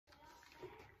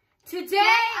Today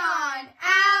on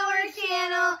our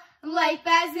channel, Life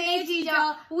as an AG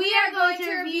Doll, we are going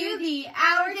to review the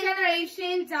Our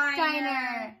Generation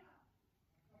Diner.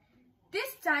 This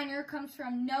diner comes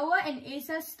from Noah and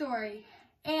Asa's story,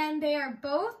 and they are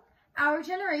both Our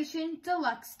Generation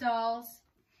Deluxe dolls.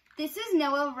 This is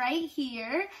Noah right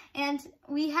here, and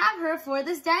we have her for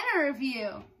this diner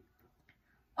review.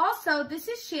 Also, this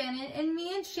is Shannon, and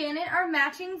me and Shannon are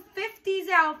matching 50s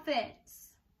outfits.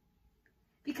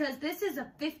 Because this is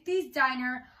a 50s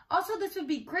diner. Also, this would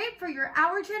be great for your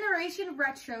Our Generation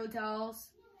retro dolls.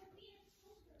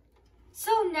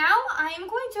 So now I am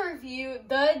going to review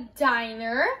the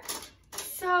diner.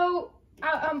 So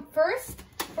first,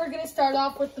 we're going to start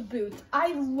off with the booth.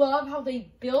 I love how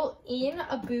they built in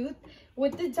a booth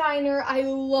with the diner. I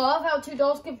love how two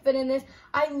dolls can fit in this.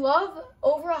 I love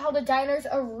overall how the diner's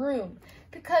a room,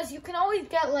 because you can always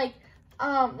get like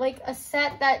a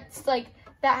set that's like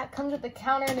that comes with a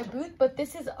counter and a booth, but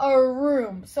this is a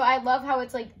room. So I love how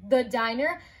it's like the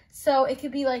diner. So it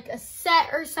could be like a set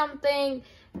or something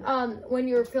when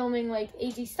you're filming like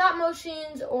AG stop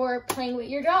motions or playing with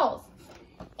your dolls.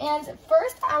 And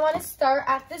first I want to start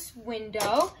at this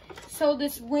window. So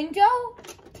this window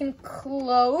can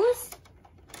close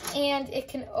and it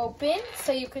can open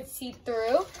so you could see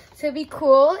through. So it'd be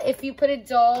cool if you put a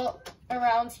doll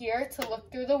around here to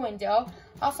look through the window.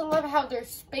 Also love how there's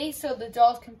space so the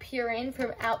dolls can peer in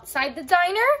from outside the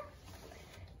diner.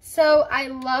 So I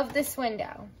love this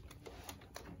window.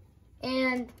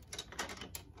 And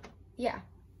yeah.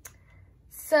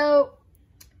 So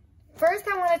first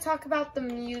I want to talk about the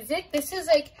music. This is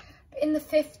like in the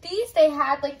 50s, they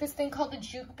had like this thing called the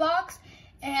jukebox.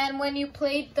 And when you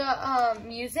played the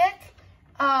music,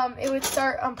 it would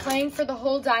start playing for the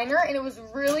whole diner, and it was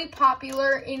really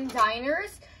popular in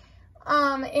diners.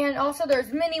 And also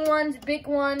there's mini ones, big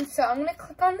ones. So I'm gonna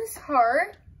click on this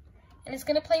heart, and it's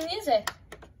gonna play music.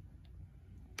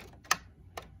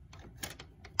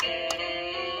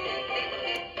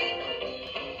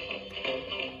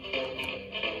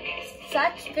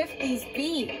 Such 50s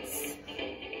beats.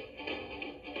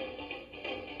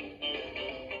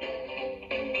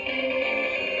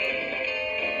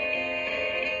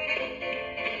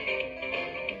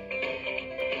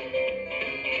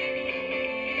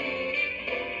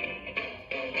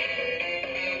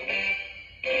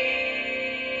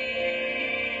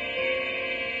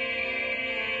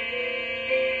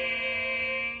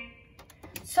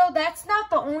 So that's not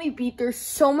the only beat. There's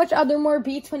so much other more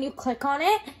beats when you click on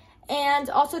it. And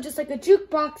also just like a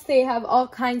jukebox, they have all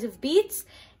kinds of beats.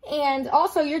 And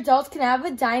also your dolls can have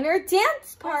a diner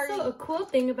dance party. Also, a cool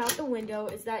thing about the window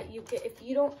is that you can, if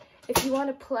you want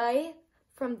to play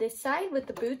from this side with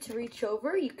the boot to reach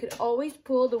over, you could always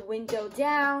pull the window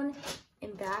down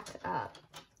and back up.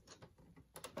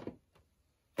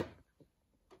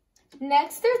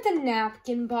 Next, there's the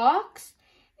napkin box.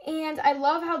 And I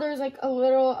love how there's like a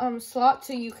little slot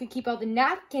so you could keep all the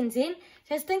napkins in,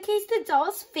 just in case the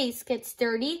doll's face gets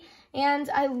dirty. And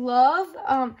I love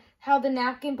how the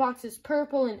napkin box is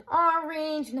purple and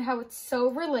orange and how it's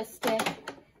so realistic.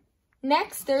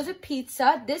 Next, there's a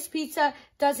pizza. This pizza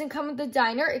doesn't come with the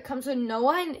diner. It comes with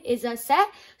Noah and Isa set.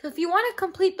 So if you want to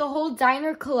complete the whole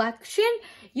diner collection,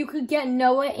 you could get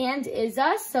Noah and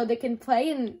Isa so they can play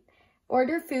and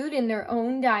order food in their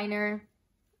own diner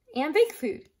and bake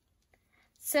food.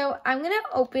 So I'm going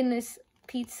to open this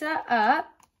pizza up.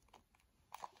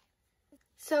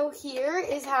 So here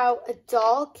is how a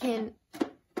doll can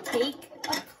take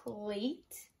a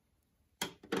plate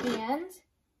and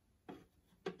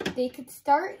they could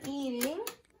start eating.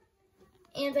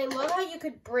 And I love how you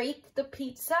could break the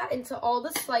pizza into all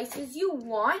the slices you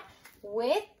want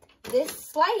with this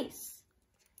slice.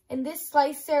 And this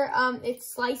slicer, it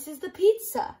slices the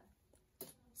pizza.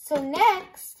 So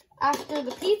next, after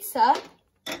the pizza,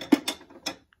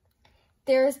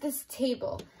 there's this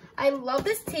table. I love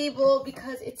this table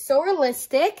because it's so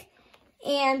realistic,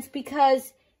 and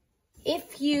because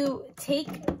if you take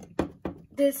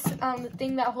this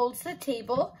thing that holds the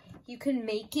table, you can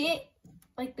make it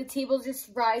like the table just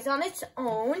rise on its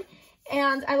own.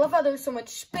 And I love how there's so much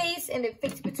space and it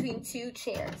fits between two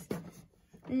chairs.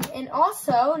 And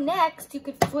also next, you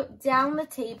could flip down the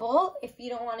table if you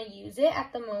don't want to use it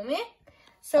at the moment.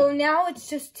 So now it's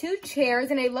just two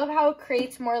chairs, and I love how it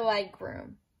creates more leg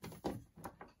room.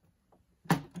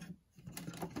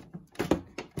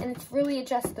 And it's really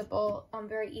adjustable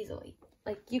very easily.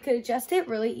 Like, you could adjust it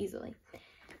really easily.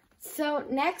 So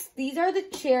next, these are the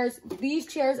chairs. These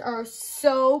chairs are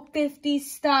so 50s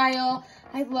style.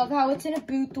 I love how it's in a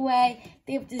booth way.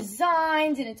 They have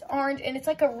designs, and it's orange, and it's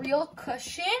like a real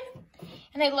cushion.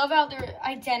 And I love how they're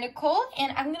identical.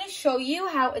 And I'm going to show you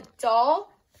how a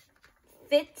doll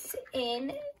fits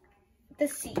in the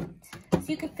seat. So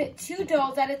you can fit 2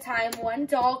 dolls at a time. 1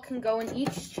 doll can go in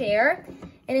each chair.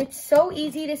 And it's so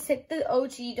easy to sit the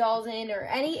OG dolls in, or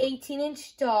any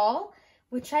 18-inch doll,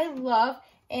 which I love.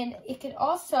 And it can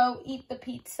also eat the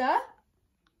pizza.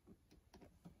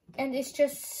 And it's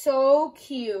just so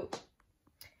cute.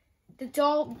 The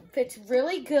doll fits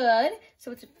really good.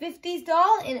 So it's a 50s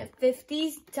doll and a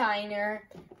 50s diner.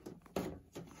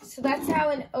 So that's how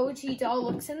an OG doll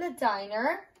looks in the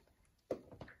diner.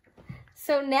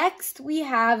 So next we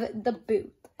have the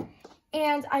booth.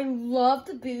 And I love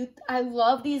the booth. I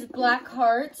love these black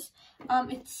hearts.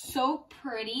 It's so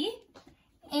pretty.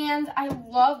 And I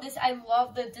love this. I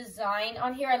love the design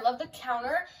on here. I love the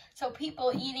counter. So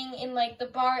people eating in like the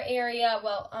bar area,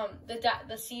 well,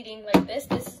 the seating like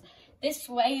this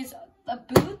way is a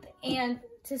booth, and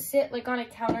to sit like on a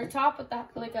countertop with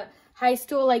like a high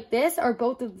stool like this are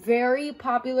both very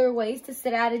popular ways to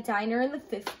sit at a diner in the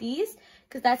 50s,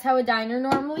 because that's how a diner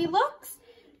normally looks.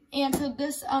 And so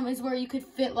this is where you could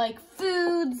fit like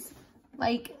foods,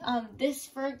 like this,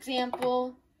 for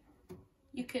example.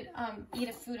 You could eat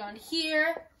a food on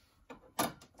here.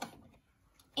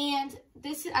 And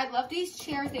this, I love these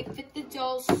chairs. They fit the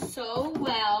dolls so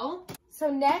well. So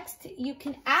next, you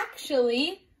can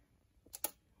actually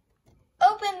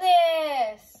open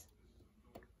this.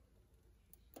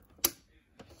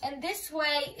 And this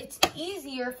way, it's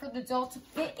easier for the doll to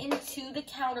fit into the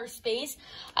counter space.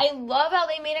 I love how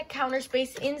they made a counter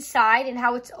space inside and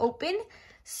how it's open.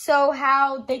 So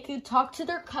how they could talk to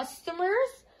their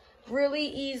customers really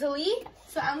easily.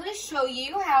 So I'm going to show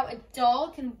you how a doll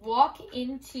can walk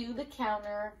into the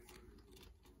counter.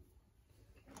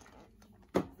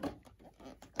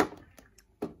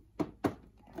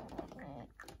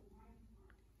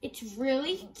 It's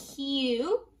really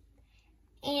cute.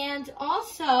 And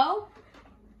also,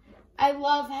 I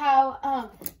love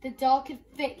how the doll can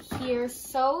fit here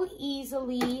so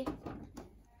easily.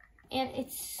 And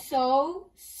it's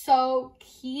so, so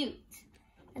cute.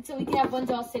 And so we can have 1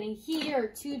 doll sitting here, or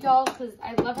 2 dolls, because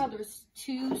I love how there's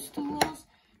 2 stools.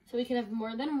 So we can have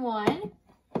more than 1.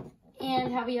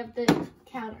 And how we have the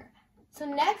counter. So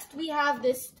next we have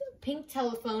this pink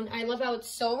telephone. I love how it's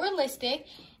so realistic.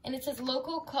 And it says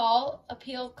local call,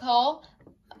 appeal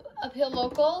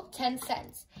local, 10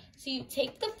 cents. So you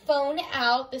take the phone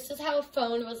out. This is how a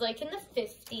phone was like in the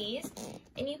 50s.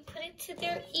 And you put it to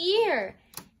their ear.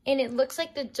 And it looks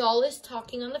like the doll is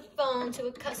talking on the phone to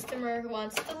a customer who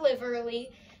wants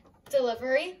delivery.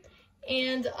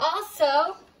 And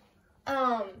also,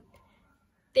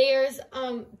 there's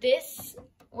this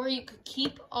where you could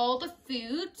keep all the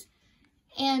foods,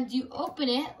 and you open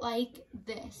it like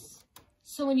this.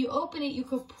 So when you open it, you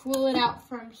could pull it out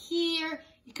from here.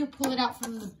 You could pull it out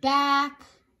from the back,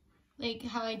 like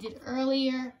how I did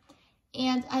earlier.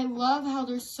 And I love how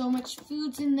there's so much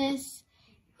foods in this.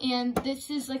 And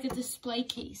this is like a display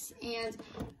case, and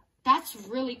that's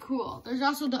really cool. There's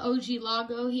also the OG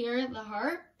logo here, the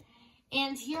heart.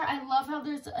 And here I love how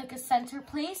there's like a center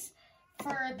place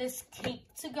for this cake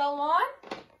to go on.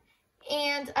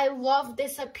 And I love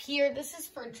this up here. This is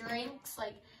for drinks.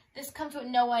 Like this comes with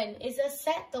no one is a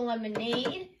set, the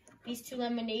lemonade, these 2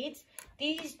 lemonades.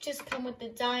 These just come with the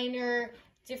diner,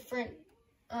 different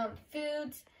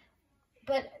foods.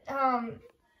 But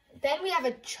then we have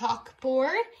a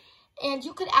chalkboard, and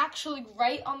you could actually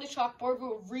write on the chalkboard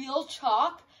with real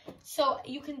chalk. So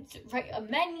you can write a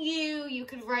menu, you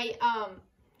could write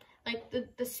like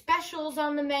the specials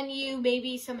on the menu,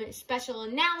 maybe some special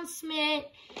announcement.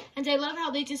 And I love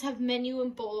how they just have menu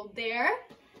in bold there.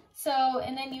 So,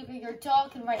 and then your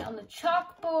dog can write on the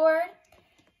chalkboard.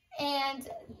 And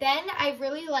then I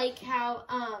really like how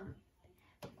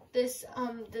this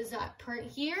design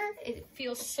print here, it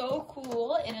feels so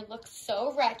cool and it looks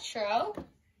so retro.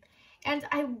 And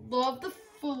I love the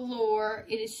floor.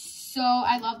 It is so,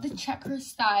 I love the checker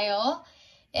style,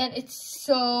 and it's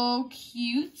so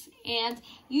cute. And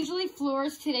usually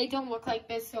floors today don't look like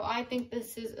this, so I think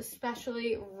this is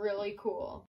especially really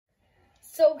cool.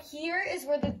 So here is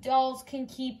where the dolls can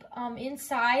keep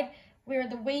inside, where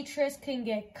the waitress can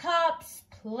get cups,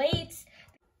 plates.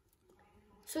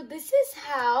 So this is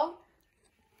how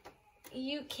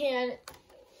you can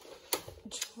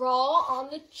draw on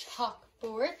the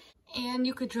chalkboard, and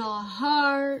you could draw a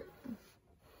heart,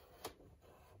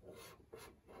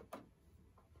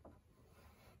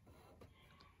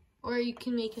 or you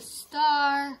can make a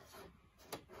star,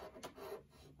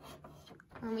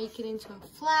 or make it into a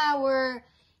flower.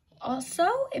 Also,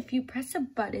 if you press a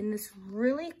button, this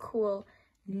really cool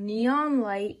red neon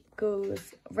light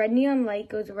goes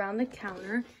around the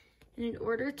counter. And in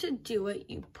order to do it,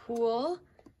 you pull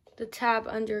the tab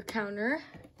under counter.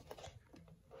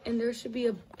 And there should be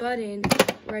a button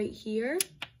right here.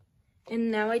 And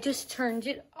now I just turned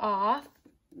it off.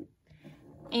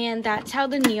 And that's how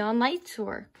the neon lights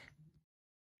work.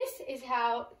 This is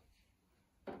how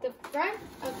the front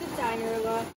of the diner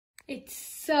looks. It's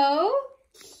so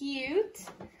cute.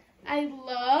 I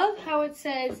love how it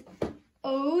says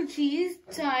OG's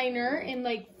Diner in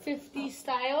like 50s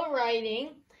style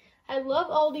writing. I love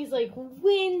all these like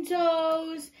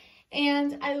windows,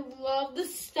 and I love the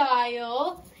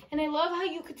style. And I love how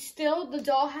you could still, the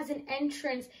doll has an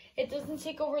entrance. It doesn't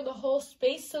take over the whole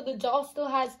space, so the doll still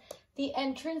has the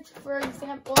entrance. For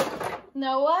example,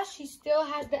 Noah, she still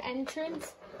has the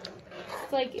entrance.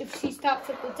 Like if she stops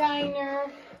at the diner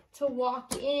to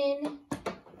walk in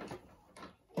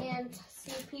and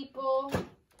see people.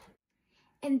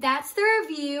 And that's the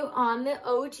review on the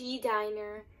OG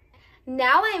Diner.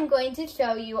 Now I am going to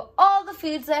show you all the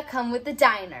foods that come with the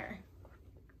diner.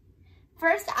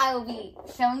 First, I will be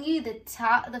showing you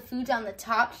the foods on the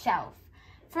top shelf.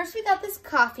 First, we got this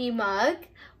coffee mug,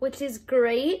 which is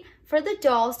great for the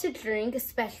dolls to drink,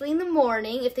 especially in the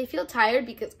morning if they feel tired,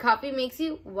 because coffee makes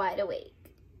you wide awake.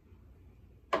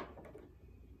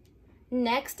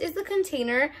 Next is the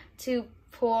container to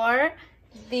pour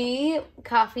the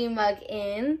coffee mug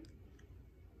in.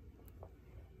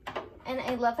 And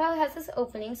I love how it has this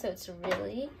opening, so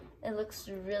it looks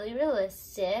really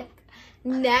realistic.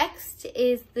 Next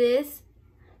is this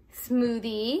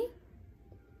smoothie.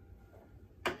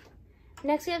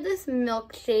 Next we have this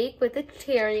milkshake with a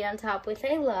cherry on top, which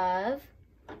I love.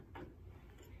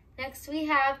 Next we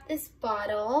have this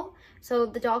bottle, so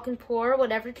the doll can pour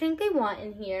whatever drink they want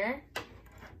in here.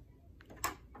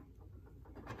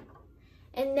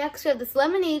 And next we have this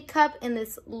lemonade cup and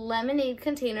this lemonade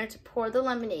container to pour the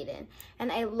lemonade in.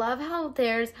 And I love how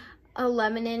there's a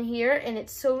lemon in here, and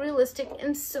it's so realistic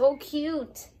and so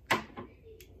cute.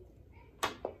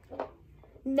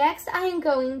 Next, I am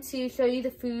going to show you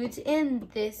the foods in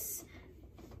this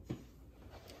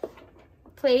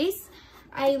place.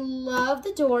 I love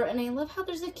the door, and I love how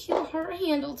there's a cute heart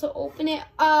handle to open it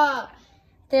up.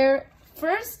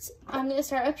 First, I'm going to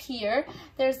start up here.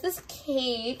 There's this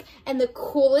cake, and the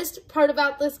coolest part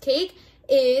about this cake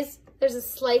is there's a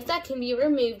slice that can be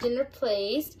removed and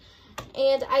replaced.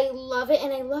 And I love it,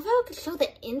 and I love how it can show the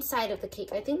inside of the cake.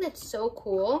 I think that's so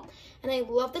cool. And I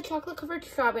love the chocolate covered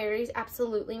strawberries,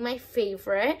 absolutely my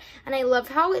favorite. And I love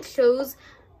how it shows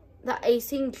the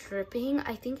icing dripping.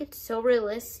 I think it's so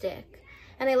realistic.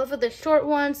 And I love how there's short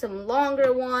ones, some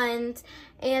longer ones.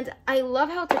 And I love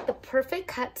how it's like the perfect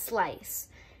cut slice.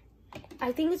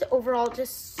 I think it's overall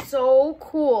just so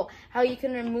cool how you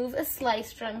can remove a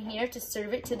slice from here to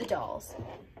serve it to the dolls.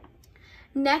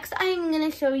 Next, I'm going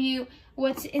to show you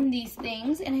what's in these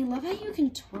things, and I love how you can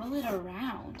twirl it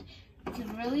around. You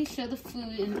can really show the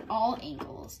food in all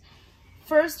angles.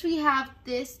 First, we have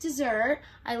this dessert.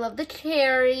 I love the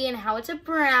cherry and how it's a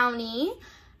brownie,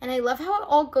 and I love how it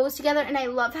all goes together, and I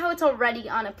love how it's already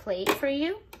on a plate for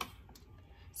you.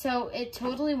 So it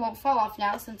totally won't fall off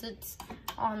now since it's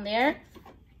on there.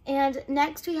 And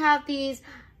next, we have these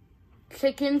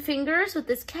chicken fingers with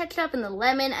this ketchup and the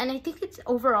lemon, and I think it's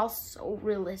overall so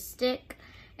realistic,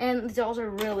 and the dolls are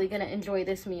really gonna enjoy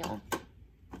this meal.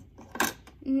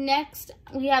 Next,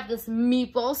 we have this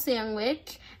meatball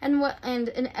sandwich and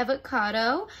an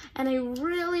avocado, and I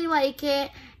really like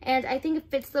it, and I think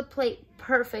it fits the plate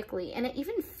perfectly, and it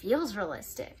even feels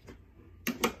realistic.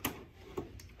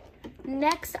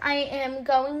 Next, I am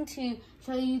going to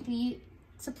show you the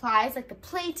supplies, like the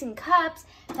plates and cups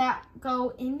that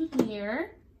go in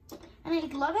here. And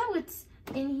I love how it's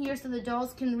in here so the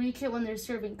dolls can reach it when they're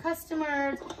serving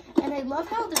customers. And I love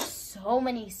how there's so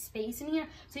many space in here,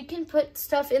 so you can put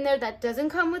stuff in there that doesn't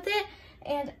come with it,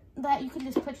 and that you can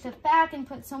just put stuff back and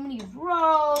put so many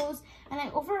rows. And I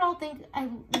overall think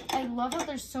I love how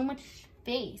there's so much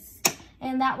space,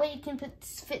 and that way you can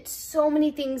fit so many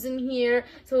things in here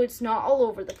so it's not all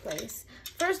over the place.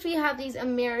 First, we have these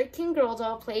American Girl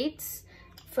doll plates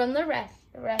from the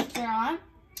restaurant.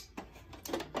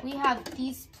 We have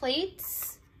these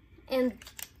plates, and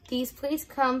these plates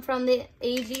come from the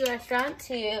AG restaurant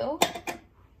too.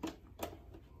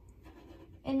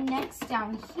 And next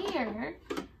down here,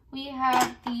 we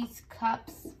have these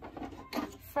cups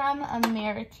from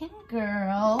American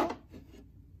Girl.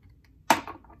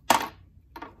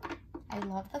 I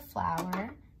love the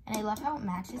flower, and I love how it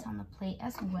matches on the plate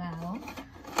as well.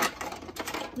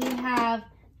 We have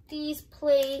these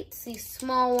plates, these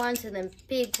small ones and then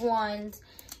big ones.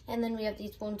 And then we have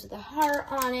these ones with a heart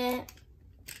on it.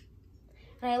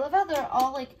 And I love how they're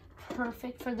all like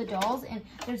perfect for the dolls, and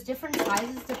there's different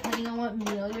sizes depending on what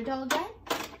meal your doll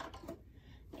gets.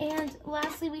 And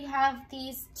lastly, we have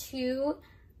these 2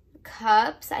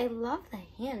 cups. I love the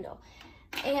handle.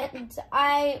 And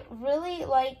I really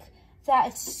like that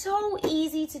it's so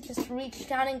easy to just reach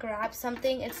down and grab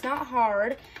something. It's not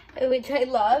hard, which I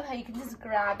love, how you can just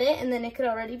grab it and then it could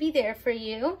already be there for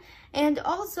you. And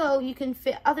also you can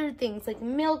fit other things like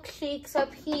milkshakes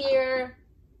up here,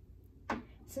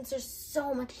 since there's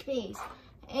so much space.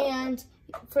 And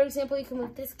for example, you can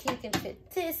move this cake and fit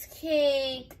this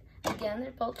cake. Again,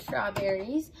 they're both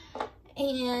strawberries.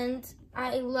 And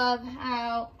I love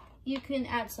how you can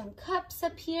add some cups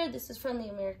up here. This is from the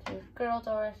American Girl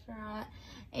doll restaurant.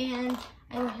 And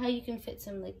I love how you can fit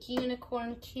some like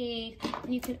unicorn cake.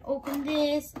 And you can open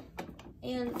this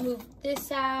and move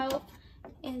this out.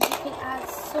 And you can add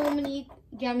so many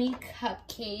yummy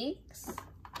cupcakes.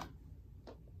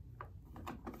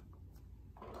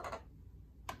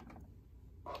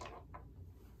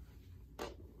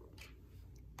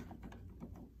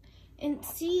 And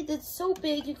see, that's so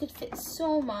big, you could fit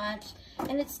so much,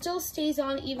 and it still stays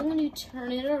on even when you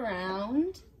turn it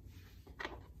around.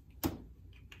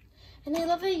 And I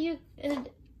love that you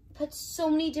put so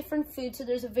many different foods, so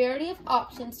there's a variety of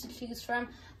options to choose from,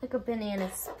 like a banana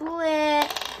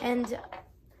split, and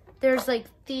there's like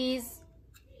these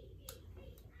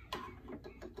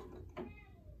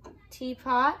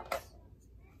teapots.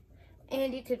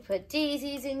 And you could put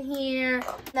daisies in here.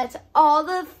 That's all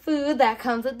the food that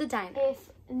comes with the diner. If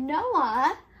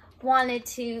Noah wanted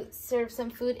to serve some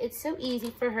food, it's so easy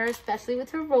for her, especially with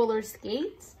her roller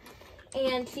skates.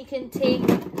 And she can take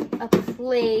a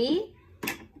plate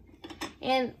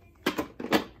and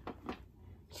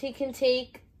she can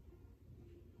take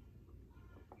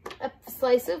a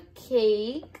slice of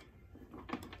cake.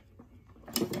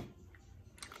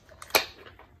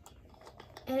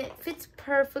 And it fits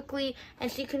perfectly, and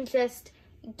she can just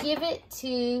give it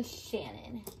to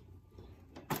Shannon.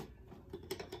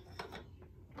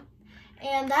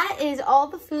 And that is all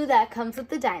the food that comes with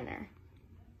the diner.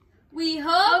 We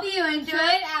hope you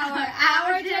enjoyed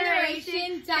our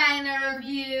Generation Diner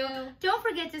review. Don't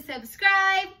forget to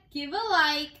subscribe, Give a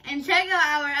like, and check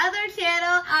out our other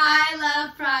channel, I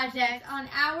Love Project, on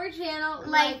our channel,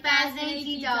 Like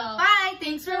Fascinating Doll. Bye,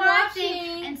 thanks for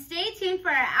watching, and stay tuned for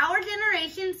our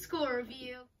Generation school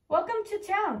review. Welcome to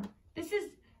town. This is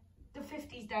the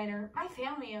 50s diner. My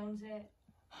family owns it.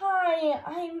 Hi,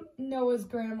 I'm Noah's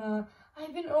grandma.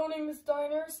 I've been owning this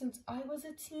diner since I was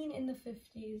a teen in the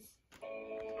 50s.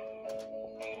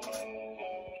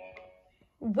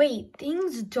 Wait,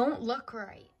 things don't look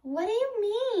right. What do you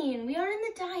mean? We are in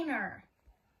the diner.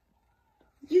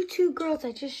 You 2 girls,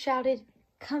 I just shouted,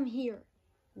 come here.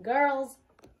 Girls,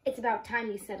 it's about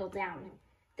time you settle down.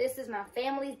 This is my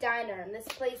family's diner, and this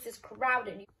place is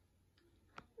crowded.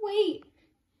 Wait,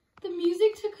 the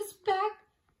music took us back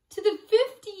to the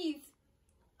 50s.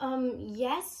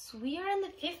 Yes, we are in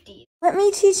the 50s. Let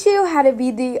me teach you how to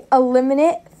be the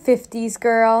eliminate 50s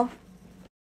girl.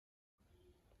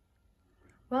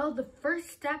 Well, the first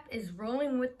step is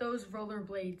rolling with those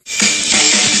rollerblades.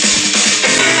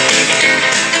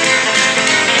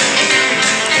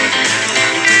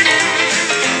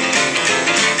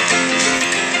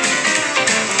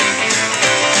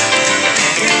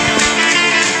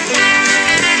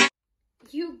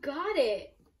 You got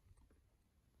it.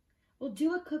 We'll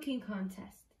do a cooking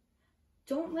contest.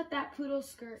 Don't let that poodle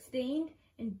skirt stained,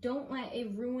 and don't let it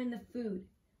ruin the food.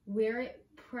 Wear it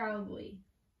proudly.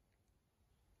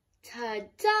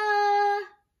 Ta-da!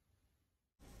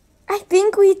 I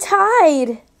think we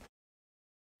tied.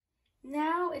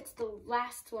 Now it's the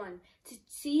last one to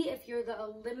see if you're the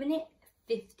eliminate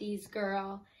 50s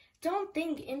girl. Don't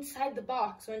think inside the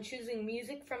box when choosing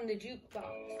music from the jukebox.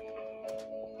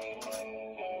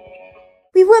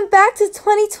 We went back to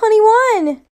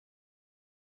 2021.